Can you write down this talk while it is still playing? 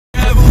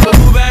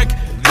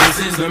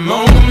is the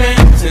moment,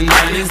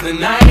 tonight is the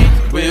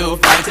night. We'll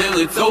fight till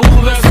it's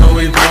over, so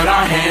we put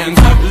our hands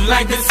up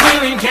like the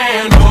ceiling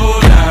can't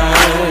hold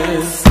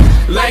us.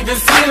 Like the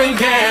ceiling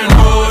can't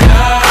hold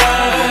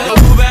us.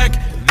 Go back,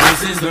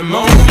 this is the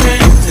moment,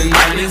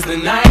 tonight is the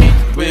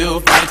night. We'll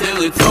fight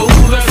till it's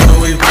over,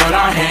 so we put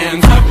our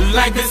hands up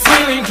like the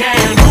ceiling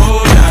can't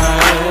hold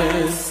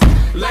us.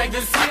 Like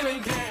the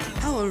ceiling can't.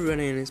 Hello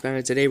everybody, and it's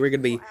Batman. Today we're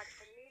gonna be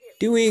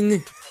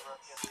doing.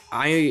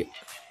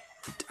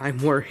 I'm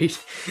worried.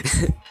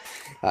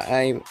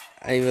 I'm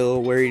a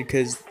little worried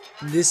because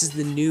this is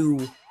the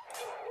new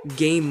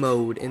game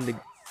mode in the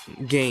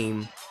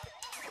game,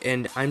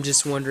 and I'm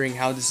just wondering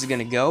how this is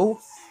gonna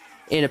go.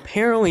 And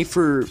apparently,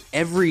 for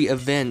every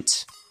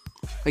event,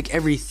 like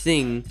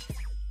everything,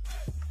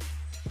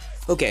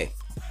 okay,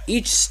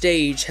 each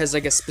stage has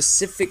like a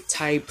specific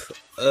type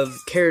of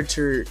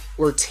character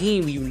or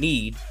team you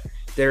need.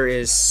 There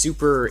is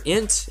Super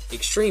Int,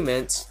 Extreme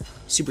Int,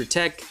 Super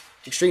Tech,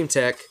 Extreme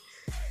Tech.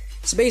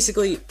 So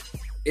basically,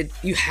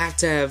 you have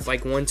to have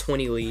like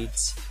 120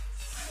 leads.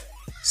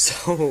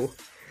 So,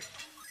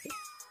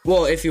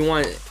 well, if you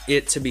want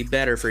it to be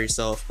better for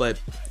yourself,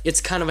 but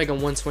it's kind of like a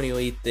 120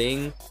 lead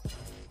thing.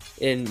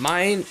 In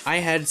mine, I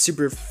had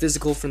Super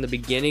Physical from the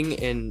beginning,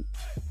 and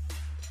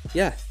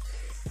yeah.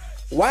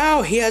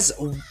 Wow, he has.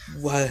 I'm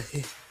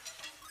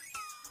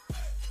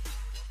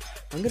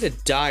gonna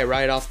die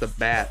right off the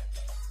bat.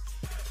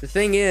 The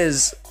thing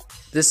is,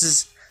 this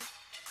is.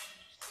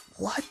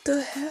 What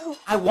the hell?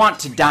 I want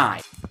to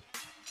die.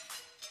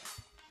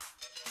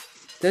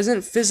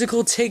 Doesn't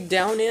Physical take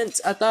down Int?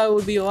 I thought it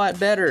would be a lot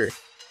better.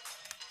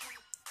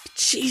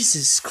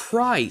 Jesus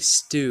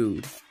Christ,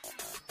 dude.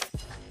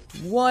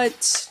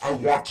 What? I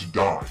want to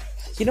die.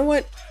 You know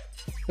what?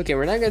 Okay,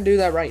 we're not gonna do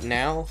that right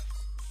now,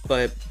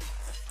 but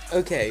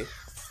okay.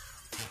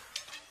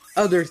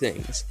 Other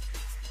things.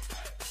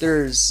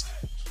 There's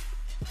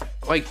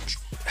like,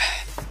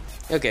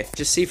 okay,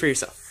 just see for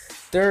yourself.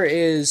 There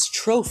is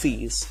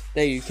trophies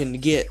that you can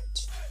get,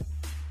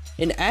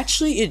 and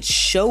actually it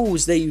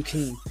shows that you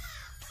can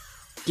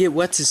get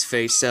what's his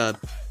face. Crap,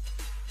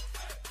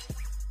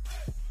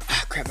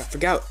 I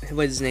forgot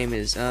what his name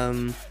is.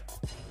 Wow,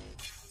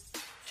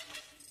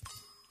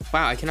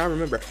 I cannot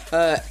remember.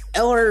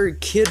 Elder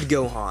Kid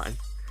Gohan,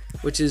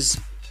 which is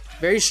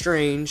very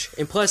strange,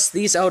 and plus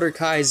these Elder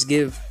Kais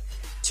give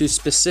to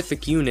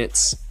specific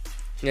units.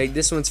 Like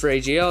this one's for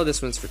AGL,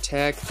 this one's for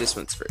Tech, this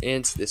one's for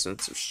Int, this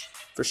one's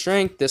for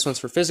Strength, this one's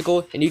for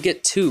Physical, and you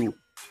get 2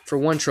 for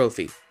 1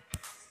 trophy,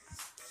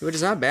 which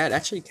is not bad.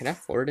 Actually, can I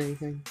afford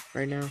anything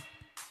right now?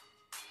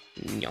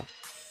 No,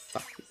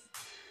 fuck you.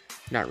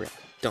 Not really.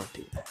 Don't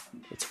do that.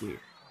 It's weird.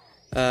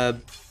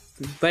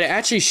 But it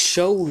actually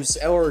shows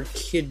our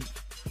kid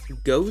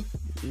Go.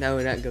 No,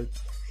 not Go.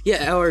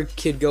 Yeah, our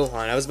kid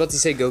Gohan. I was about to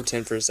say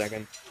Goten for a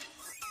second.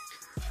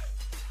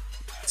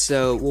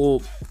 So,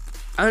 well,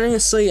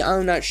 honestly,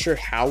 I'm not sure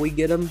how we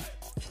get them.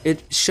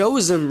 It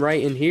shows them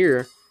right in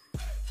here.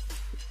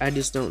 I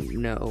just don't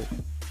know.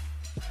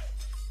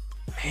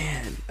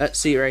 Man,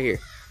 see right here.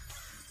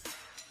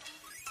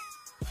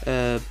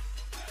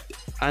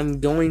 I'm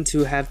going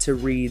to have to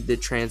read the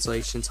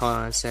translations. Hold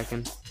on a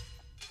second.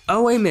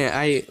 Oh, wait a minute.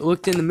 I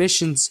looked in the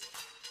missions.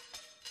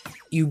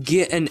 You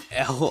get an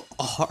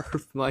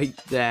LR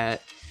like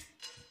that.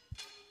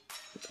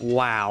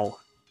 Wow.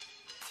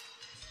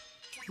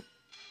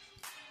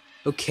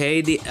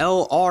 Okay, the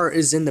LR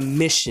is in the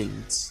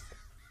missions.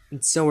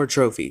 And so are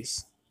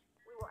trophies.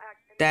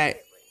 That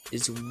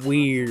is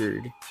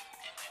weird.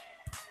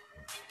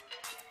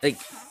 Like,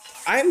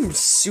 I'm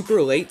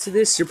super late to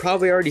this. You're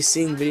probably already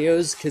seeing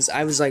videos because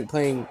I was like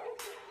playing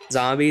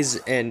zombies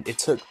and it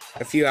took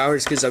a few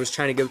hours because I was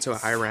trying to go to a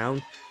high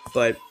round.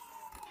 But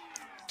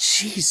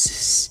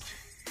Jesus,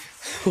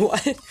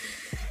 what?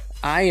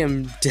 I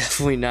am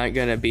definitely not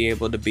gonna be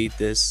able to beat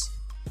this.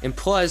 And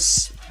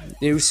plus,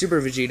 it was Super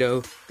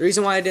Vegito. The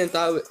reason why I didn't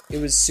thought it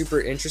was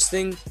super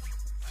interesting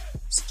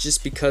is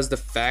just because the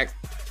fact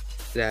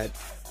that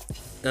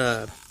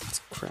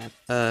crap.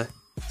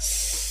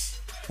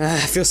 I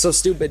feel so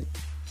stupid.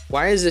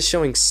 Why is this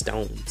showing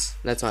stones?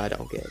 That's what I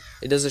don't get.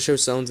 It doesn't show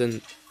stones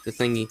in the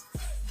thingy.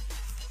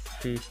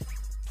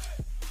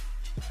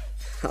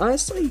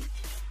 Honestly,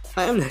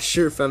 I am not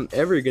sure if I'm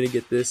ever gonna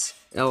get this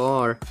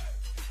LR.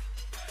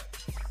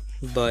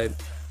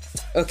 But,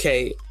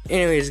 okay.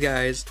 Anyways,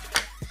 guys.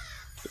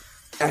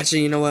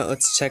 Actually, you know what?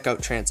 Let's check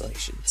out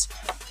translations.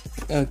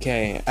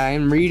 Okay,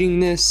 I'm reading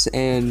this,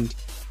 and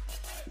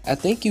I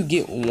think you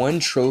get 1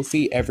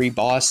 trophy every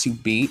boss you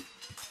beat.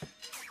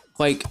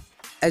 Like,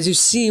 as you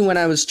see when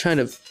I was trying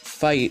to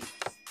fight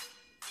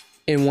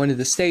in one of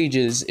the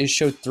stages, it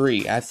showed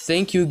 3. I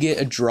think you get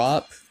a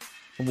drop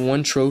of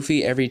 1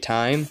 trophy every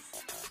time.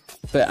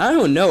 But I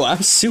don't know,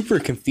 I'm super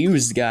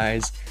confused,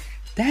 guys.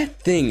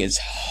 That thing is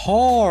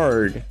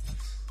hard.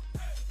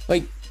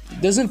 Like,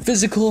 doesn't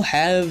Physical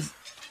have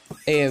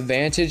an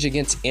advantage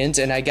against Int,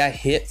 and I got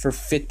hit for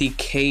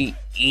 50k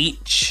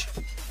each?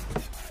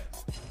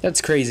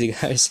 That's crazy,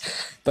 guys.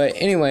 But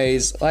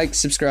anyways, like,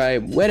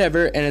 subscribe,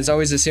 whatever, and as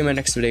always, I'll see you in my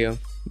next video.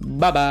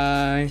 Bye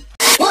bye.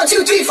 1,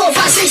 2, 3, 4,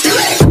 5, 6, do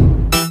it.